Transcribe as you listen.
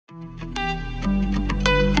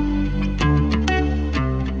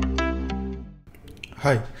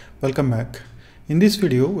Hi, welcome back. In this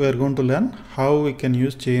video, we are going to learn how we can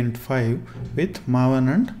use JUnit 5 with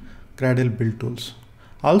Maven and Gradle build tools.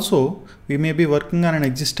 Also, we may be working on an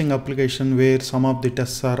existing application where some of the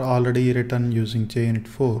tests are already written using JUnit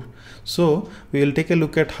 4. So, we will take a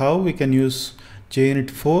look at how we can use JUnit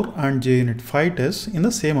 4 and JUnit 5 tests in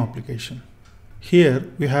the same application. Here,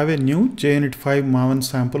 we have a new JUnit 5 Maven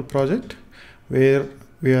sample project where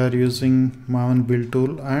we are using Maven build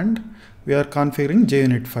tool and we are configuring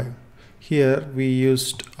JUnit 5. Here we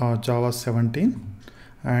used Java 17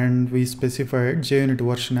 and we specified JUnit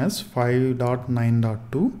version as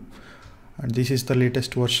 5.9.2 and this is the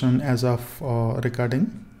latest version as of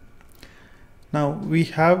recording. Now we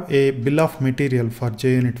have a bill of material for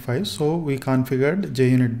JUnit 5, so we configured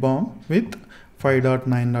JUnit BOM with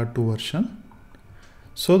 5.9.2 version.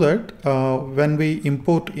 So that when we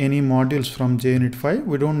import any modules from JUnit 5,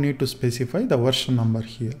 we don't need to specify the version number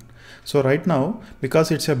here. So right now, because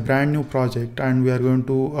it's a brand new project and we are going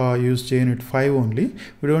to use JUnit 5 only,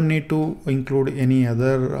 we don't need to include any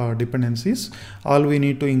other dependencies. All we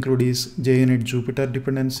need to include is JUnit Jupyter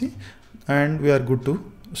dependency and we are good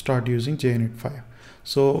to start using JUnit 5.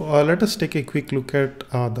 So let us take a quick look at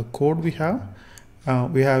the code we have.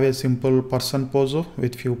 We have a simple person poso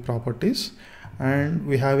with few properties. And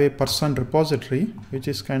we have a person repository, which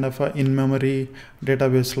is kind of a in-memory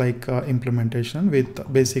database like implementation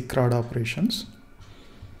with basic CRUD operations.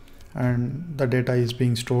 And the data is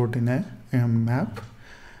being stored in a map.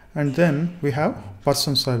 And then we have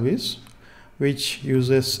person service, which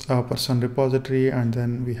uses a person repository, and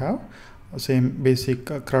then we have same basic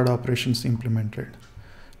CRUD operations implemented.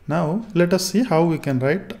 Now let us see how we can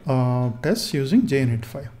write tests using JUnit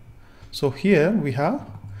 5. So here we have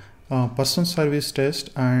person service test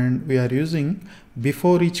and we are using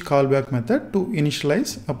before each callback method to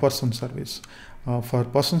initialize a person service. For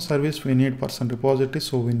person service we need person repository,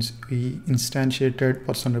 so we instantiated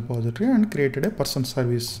person repository and created a person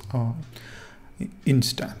service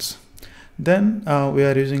instance. Then we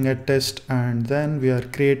are using a test and then we are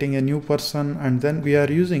creating a new person and then we are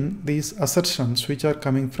using these assertions which are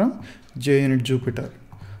coming from JUnit Jupyter.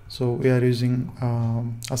 So we are using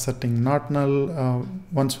asserting not null.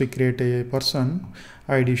 Once we create a person,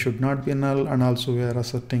 ID should not be null, and also we are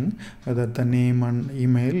asserting whether the name and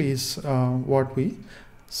email is what we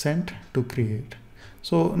sent to create.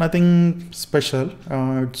 So nothing special.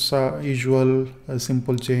 It's a usual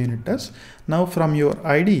simple JUnit test. Now from your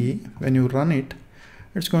IDE, when you run it,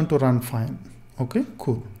 it's going to run fine. Okay,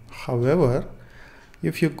 cool. However,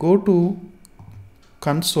 if you go to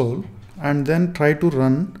console and then try to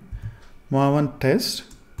run Maven test,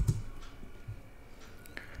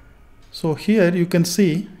 so here you can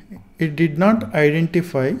see it did not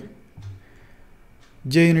identify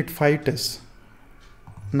JUnit 5 tests.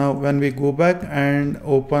 Now when we go back and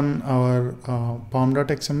open our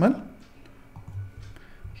pom.xml,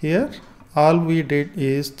 here all we did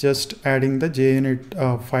is just adding the JUnit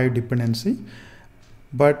 5 dependency,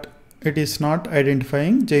 but it is not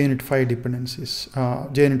identifying JUnit 5 dependencies,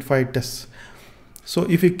 JUnit 5 tests. So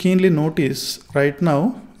if you keenly notice right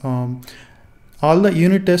now, all the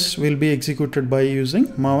unit tests will be executed by using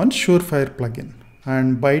maven-surefire-plugin,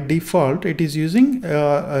 and by default it is using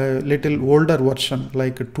a little older version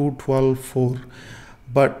like 2.12.4.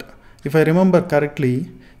 But if I remember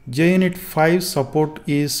correctly, JUnit 5 support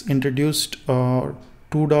is introduced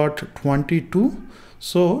 2.22,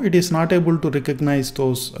 so it is not able to recognize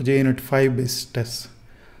those JUnit 5 based tests.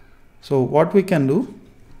 So what we can do,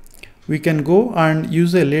 we can go and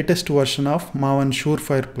use a latest version of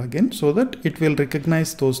maven-surefire-plugin so that it will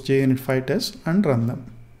recognize those JUnit 5 tests and run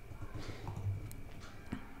them.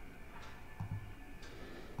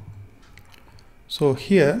 So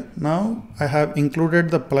here now I have included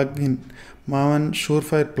the plugin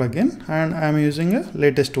maven-surefire-plugin and I am using a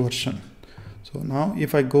latest version. So now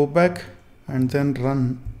if I go back and then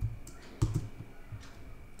run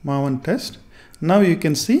Maven test, now you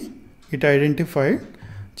can see it identified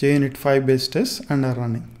JUnit 5 based tests and are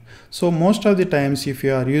running. So most of the times if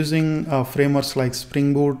you are using frameworks like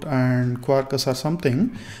Spring Boot and Quarkus or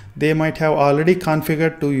something, they might have already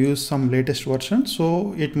configured to use some latest version,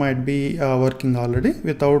 so it might be working already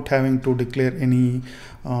without having to declare any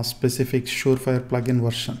specific Surefire plugin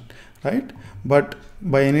version, right? But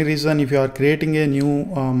by any reason, if you are creating a new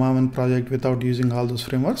Maven project without using all those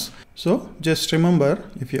frameworks, so just remember,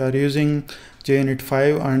 if you are using JUnit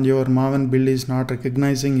 5 and your Maven build is not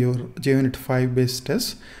recognizing your JUnit 5 based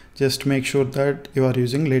tests, just make sure that you are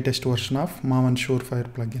using latest version of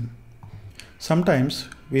maven-surefire-plugin. Sometimes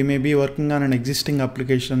we may be working on an existing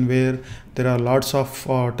application where there are lots of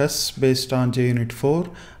tests based on JUnit 4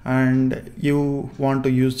 and you want to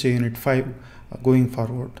use JUnit 5 going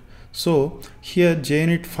forward. So here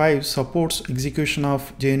JUnit 5 supports execution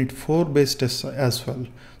of JUnit 4 based tests as well.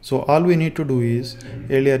 So all we need to do is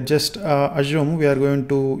earlier just assume we are going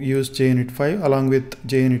to use JUnit 5 along with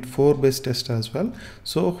JUnit 4 based test as well.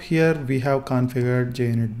 So here we have configured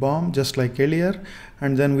JUnit bomb just like earlier,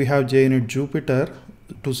 and then we have JUnit Jupyter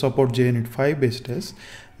to support JUnit 5 based tests.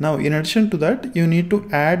 Now in addition to that, you need to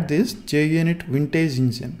add this JUnit vintage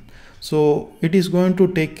engine. So it is going to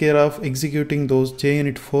take care of executing those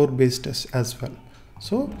JUnit 4 based tests as well.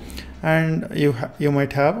 So, and you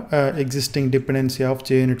might have existing dependency of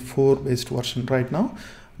JUnit 4 based version. Right now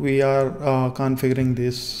we are configuring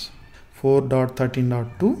this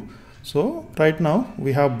 4.13.2. So right now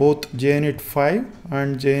we have both JUnit 5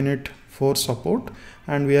 and JUnit 4 support,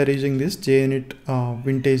 and we are using this JUnit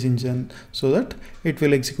vintage engine so that it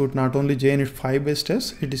will execute not only JUnit 5 based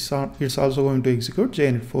tests, it's also going to execute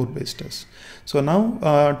JUnit 4 based tests. So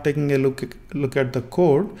now taking a look at the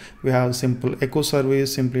code, we have simple echo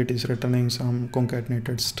service, simply it is returning some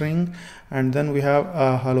concatenated string, and then we have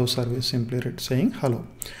a hello service, simply saying hello.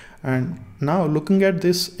 And now looking at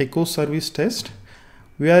this echo service test,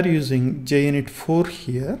 we are using JUnit 4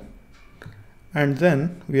 here, and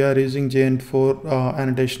then we are using JUnit 4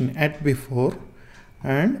 annotation at before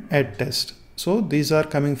and at test. So these are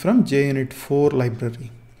coming from JUnit 4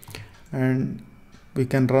 library, and we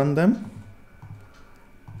can run them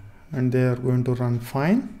and they are going to run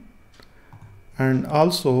fine. And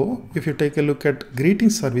also if you take a look at greeting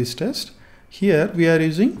service test, here we are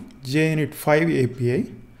using JUnit 5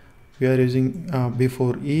 API. We are using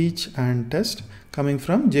before each and test coming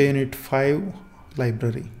from JUnit 5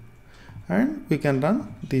 library, and we can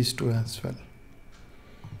run these two as well.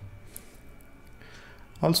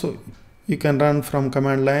 Also you can run from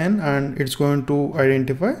command line and it's going to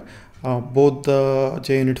identify both the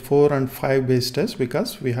JUnit 4 and 5 base tests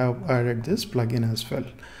because we have added this plugin as well.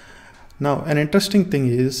 Now an interesting thing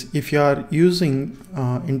is, if you are using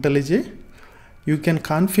Intellij, you can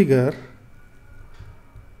configure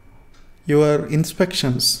your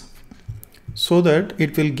inspections so that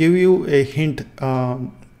it will give you a hint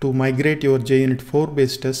to migrate your JUnit 4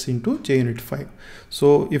 based tests into JUnit 5.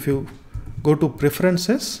 So if you go to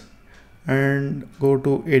preferences and go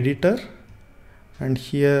to editor and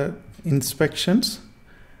here inspections,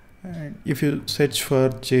 and if you search for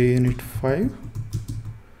JUnit 5,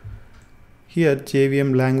 here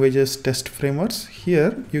JVM languages test frameworks,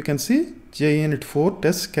 here you can see JUnit 4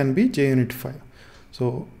 tests can be JUnit 5.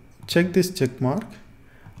 So check this check mark,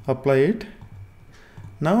 apply it.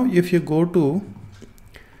 Now if you go to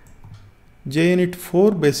JUnit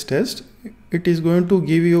 4 based test, it is going to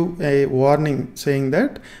give you a warning saying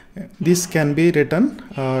that this can be written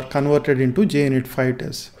or converted into JUnit 5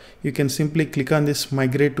 tests. You can simply click on this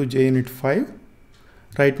migrate to JUnit 5.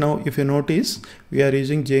 Right now if you notice, we are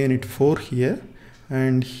using JUnit 4 here,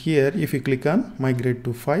 and here if you click on migrate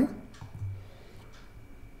to 5,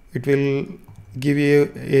 it will give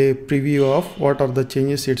you a preview of what are the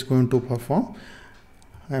changes it's going to perform.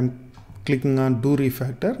 I'm clicking on do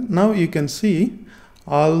refactor. Now you can see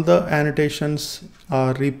all the annotations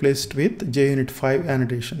are replaced with JUnit 5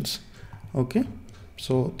 annotations. Okay,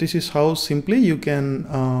 so this is how simply you can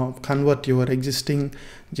convert your existing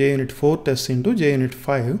JUnit 4 tests into JUnit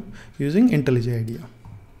 5 using Intellij IDEA.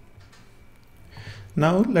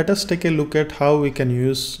 Now let us take a look at how we can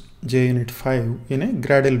use JUnit 5 in a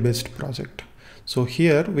Gradle based project. So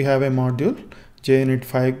here we have a module JUnit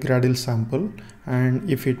 5 Gradle sample, and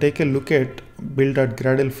if you take a look at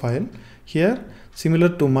build.gradle file, here similar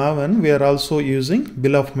to Maven, we are also using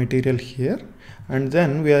bill of material here, and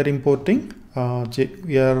then we are importing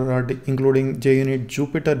we are including JUnit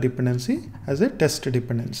Jupyter dependency as a test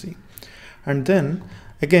dependency. And then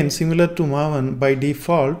again, similar to Maven, by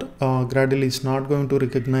default Gradle is not going to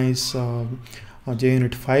recognize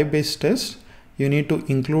JUnit 5 based test. You need to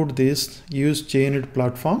include this use JUnit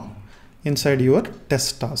platform inside your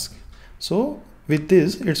test task. So with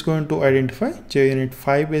this, it's going to identify JUnit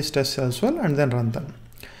 5 based tests as well and then run them.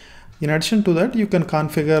 In addition to that, you can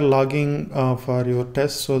configure logging for your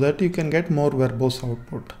tests so that you can get more verbose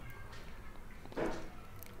output.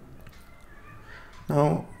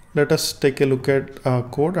 Now let us take a look at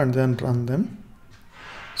code and then run them.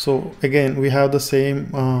 So again, we have the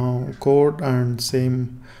same code and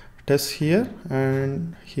same tests here,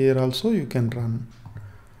 and here also you can run.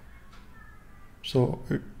 So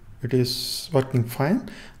it is working fine.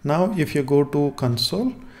 Now if you go to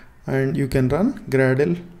console and you can run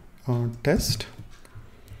Gradle test,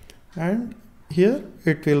 and here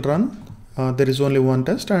it will run. There is only one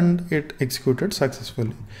test and it executed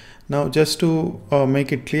successfully. Now just to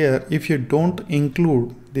make it clear, if you don't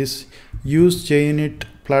include this use JUnit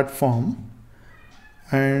platform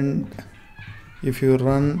and if you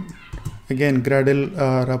run again Gradle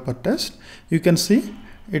wrapper test, you can see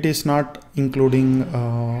it is not including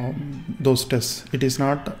those tests. It is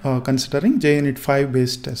not considering JUnit 5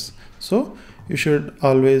 based tests. So you should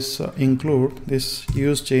always include this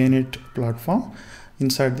use JUnit platform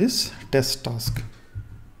inside this test task.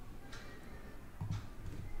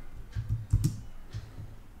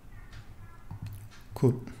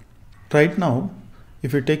 Cool. Right now,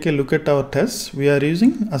 if you take a look at our tests, we are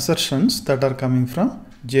using assertions that are coming from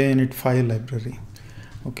JUnit 5 library.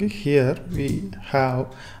 Okay, here we have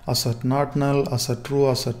assert not null, assert true,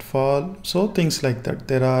 assert false, so things like that.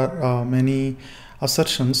 There are many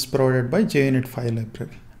assertions provided by JUnit 5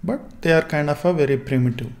 library, but they are kind of a very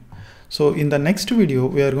primitive. So in the next video,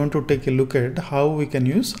 we are going to take a look at how we can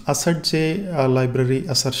use AssertJ library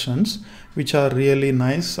assertions, which are really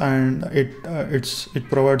nice, and it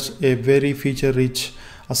provides a very feature-rich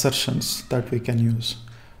assertions that we can use.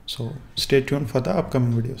 So stay tuned for the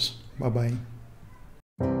upcoming videos. Bye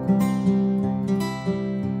bye.